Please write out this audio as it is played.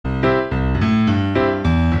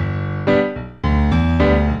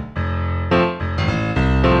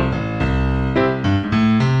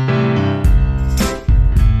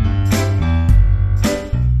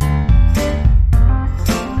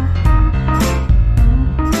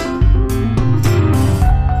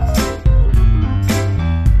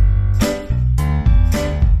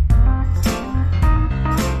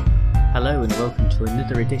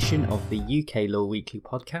edition of the UK Law Weekly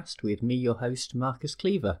podcast with me, your host, Marcus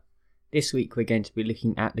Cleaver. This week we're going to be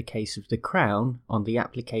looking at the case of the Crown on the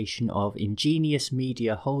application of Ingenious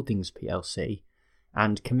Media Holdings plc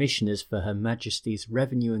and commissioners for Her Majesty's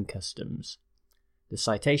Revenue and Customs. The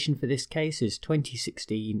citation for this case is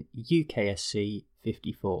 2016 UKSC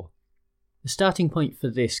 54. The starting point for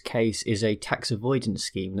this case is a tax avoidance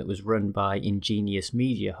scheme that was run by Ingenious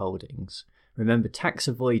Media Holdings. Remember, tax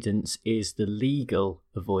avoidance is the legal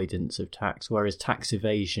avoidance of tax, whereas tax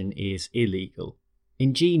evasion is illegal.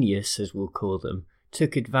 Ingenious, as we'll call them,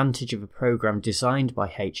 took advantage of a programme designed by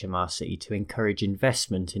HMRC to encourage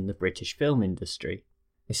investment in the British film industry.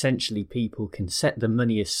 Essentially, people can set the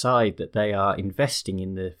money aside that they are investing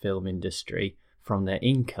in the film industry from their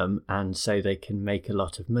income, and so they can make a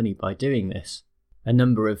lot of money by doing this. A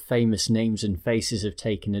number of famous names and faces have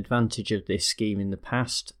taken advantage of this scheme in the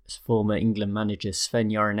past. Former England manager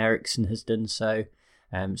Sven-Göran Eriksson has done so,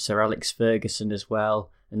 Sir Alex Ferguson as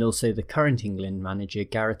well, and also the current England manager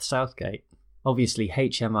Gareth Southgate. Obviously,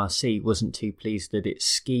 HMRC wasn't too pleased that its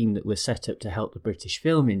scheme that was set up to help the British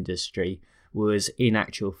film industry was in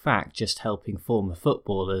actual fact just helping former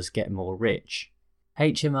footballers get more rich.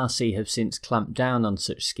 HMRC have since clamped down on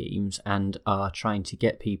such schemes and are trying to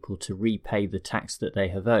get people to repay the tax that they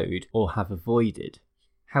have owed or have avoided.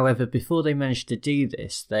 However, before they managed to do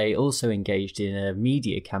this, they also engaged in a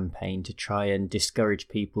media campaign to try and discourage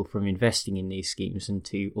people from investing in these schemes and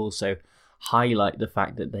to also highlight the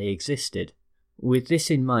fact that they existed. With this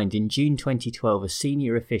in mind, in June 2012, a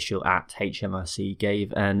senior official at HMRC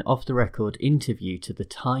gave an off-the-record interview to the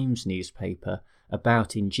Times newspaper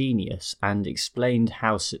about Ingenious and explained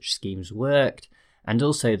how such schemes worked, and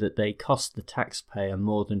also that they cost the taxpayer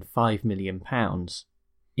more than £5 million.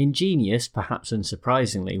 Ingenious, perhaps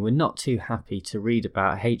unsurprisingly, were not too happy to read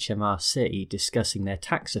about HMRC discussing their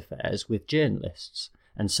tax affairs with journalists,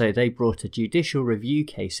 and so they brought a judicial review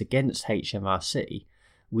case against HMRC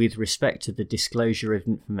with respect to the disclosure of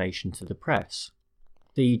information to the press.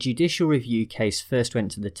 The judicial review case first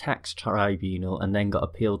went to the tax tribunal and then got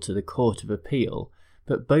appealed to the Court of Appeal,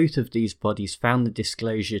 but both of these bodies found the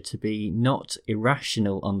disclosure to be not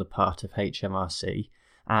irrational on the part of HMRC,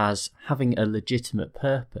 as having a legitimate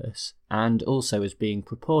purpose, and also as being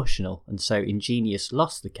proportional, and so Ingenious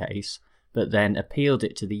lost the case, but then appealed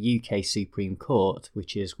it to the UK Supreme Court,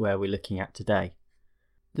 which is where we're looking at today.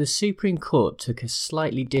 The Supreme Court took a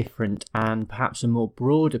slightly different and perhaps a more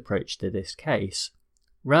broad approach to this case.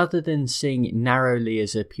 Rather than seeing it narrowly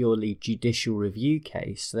as a purely judicial review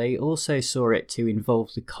case, they also saw it to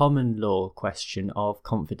involve the common law question of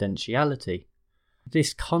confidentiality.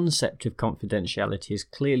 This concept of confidentiality is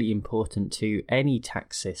clearly important to any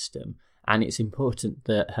tax system, and it's important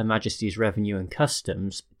that Her Majesty's Revenue and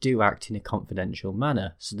Customs do act in a confidential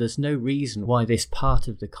manner, so there's no reason why this part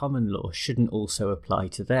of the common law shouldn't also apply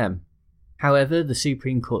to them. However, the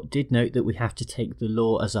Supreme Court did note that we have to take the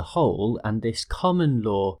law as a whole, and this common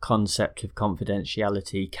law concept of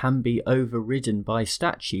confidentiality can be overridden by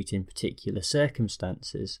statute in particular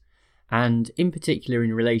circumstances. And in particular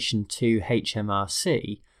in relation to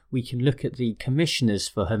HMRC, we can look at the Commissioners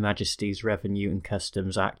for Her Majesty's Revenue and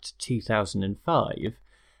Customs Act 2005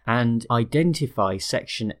 and identify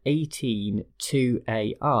section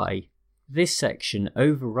 18(2)ai. This section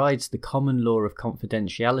overrides the common law of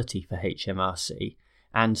confidentiality for HMRC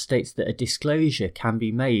and states that a disclosure can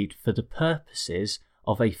be made for the purposes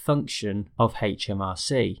of a function of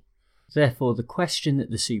HMRC. Therefore, the question that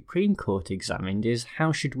the Supreme Court examined is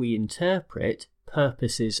how should we interpret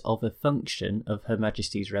purposes of a function of Her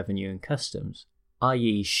Majesty's Revenue and Customs,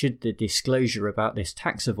 i.e. should the disclosure about this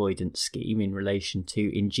tax avoidance scheme in relation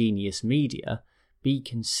to Ingenious Media be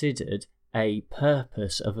considered a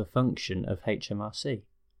purpose of a function of HMRC.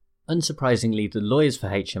 Unsurprisingly, the lawyers for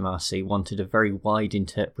HMRC wanted a very wide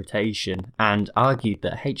interpretation and argued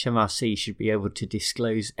that HMRC should be able to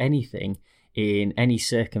disclose anything in any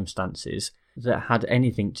circumstances that had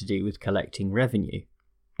anything to do with collecting revenue.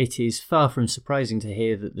 It is far from surprising to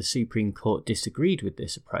hear that the Supreme Court disagreed with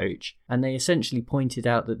this approach, and they essentially pointed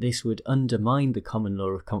out that this would undermine the common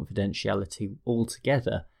law of confidentiality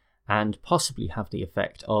altogether, and possibly have the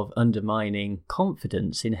effect of undermining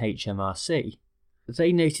confidence in HMRC.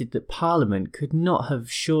 They noted that Parliament could not have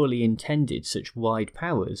surely intended such wide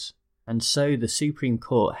powers, and so the Supreme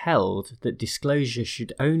Court held that disclosure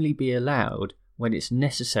should only be allowed when it's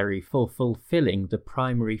necessary for fulfilling the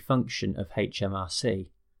primary function of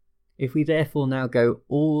HMRC. If we therefore now go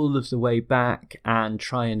all of the way back and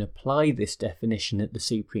try and apply this definition that the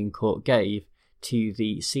Supreme Court gave to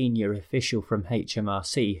the senior official from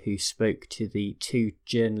HMRC who spoke to the two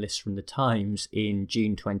journalists from the Times in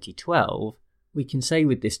June 2012, We can say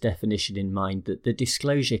with this definition in mind that the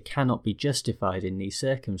disclosure cannot be justified in these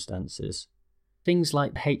circumstances. Things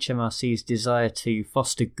like HMRC's desire to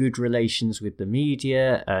foster good relations with the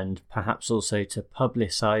media and perhaps also to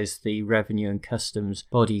publicise the Revenue and Customs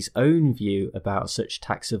body's own view about such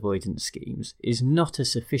tax avoidance schemes is not a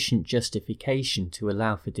sufficient justification to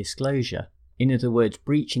allow for disclosure. In other words,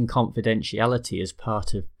 breaching confidentiality as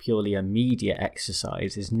part of purely a media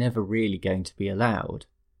exercise is never really going to be allowed.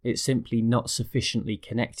 It's simply not sufficiently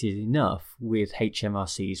connected enough with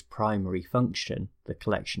HMRC's primary function, the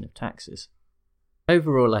collection of taxes.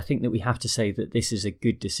 Overall, I think that we have to say that this is a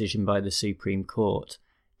good decision by the Supreme Court.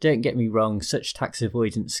 Don't get me wrong, such tax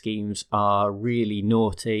avoidance schemes are really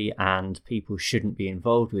naughty and people shouldn't be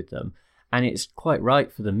involved with them. And it's quite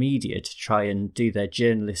right for the media to try and do their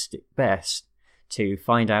journalistic best to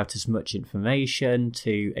find out as much information,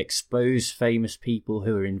 to expose famous people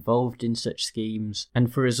who are involved in such schemes,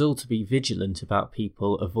 and for us all to be vigilant about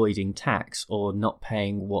people avoiding tax or not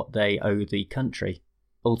paying what they owe the country.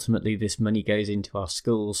 Ultimately, this money goes into our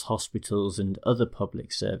schools, hospitals and other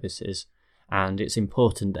public services, and it's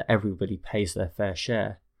important that everybody pays their fair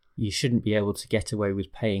share. You shouldn't be able to get away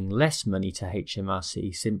with paying less money to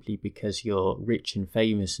HMRC simply because you're rich and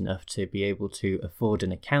famous enough to be able to afford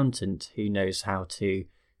an accountant who knows how to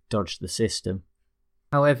dodge the system.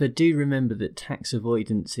 However, do remember that tax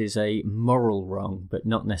avoidance is a moral wrong, but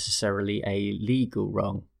not necessarily a legal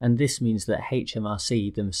wrong, and this means that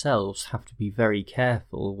HMRC themselves have to be very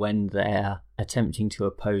careful when they're attempting to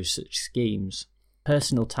oppose such schemes.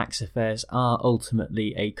 Personal tax affairs are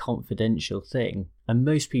ultimately a confidential thing, and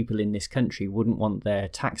most people in this country wouldn't want their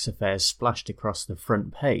tax affairs splashed across the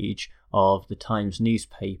front page of the Times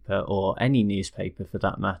newspaper, or any newspaper for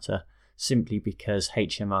that matter, simply because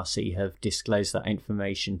HMRC have disclosed that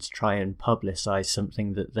information to try and publicise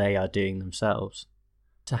something that they are doing themselves.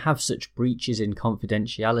 To have such breaches in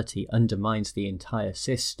confidentiality undermines the entire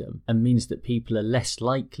system and means that people are less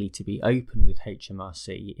likely to be open with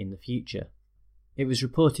HMRC in the future. It was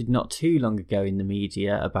reported not too long ago in the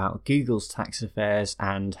media about Google's tax affairs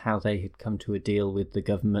and how they had come to a deal with the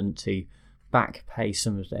government to back pay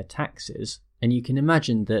some of their taxes. And you can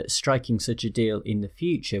imagine that striking such a deal in the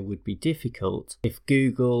future would be difficult if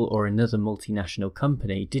Google or another multinational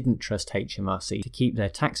company didn't trust HMRC to keep their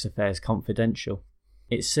tax affairs confidential.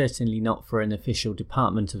 It's certainly not for an official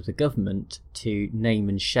department of the government to name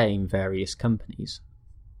and shame various companies.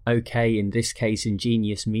 Okay, in this case,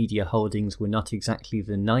 Ingenious Media Holdings were not exactly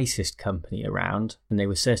the nicest company around, and they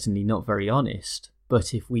were certainly not very honest.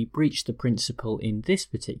 But if we breach the principle in this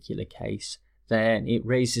particular case, then it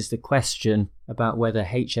raises the question about whether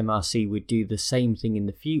HMRC would do the same thing in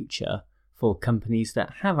the future for companies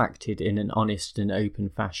that have acted in an honest and open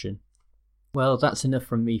fashion. Well, that's enough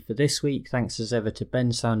from me for this week. Thanks as ever to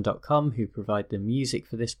bensound.com who provide the music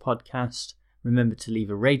for this podcast. Remember to leave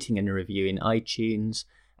a rating and a review in iTunes,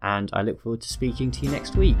 and I look forward to speaking to you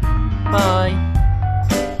next week. Bye!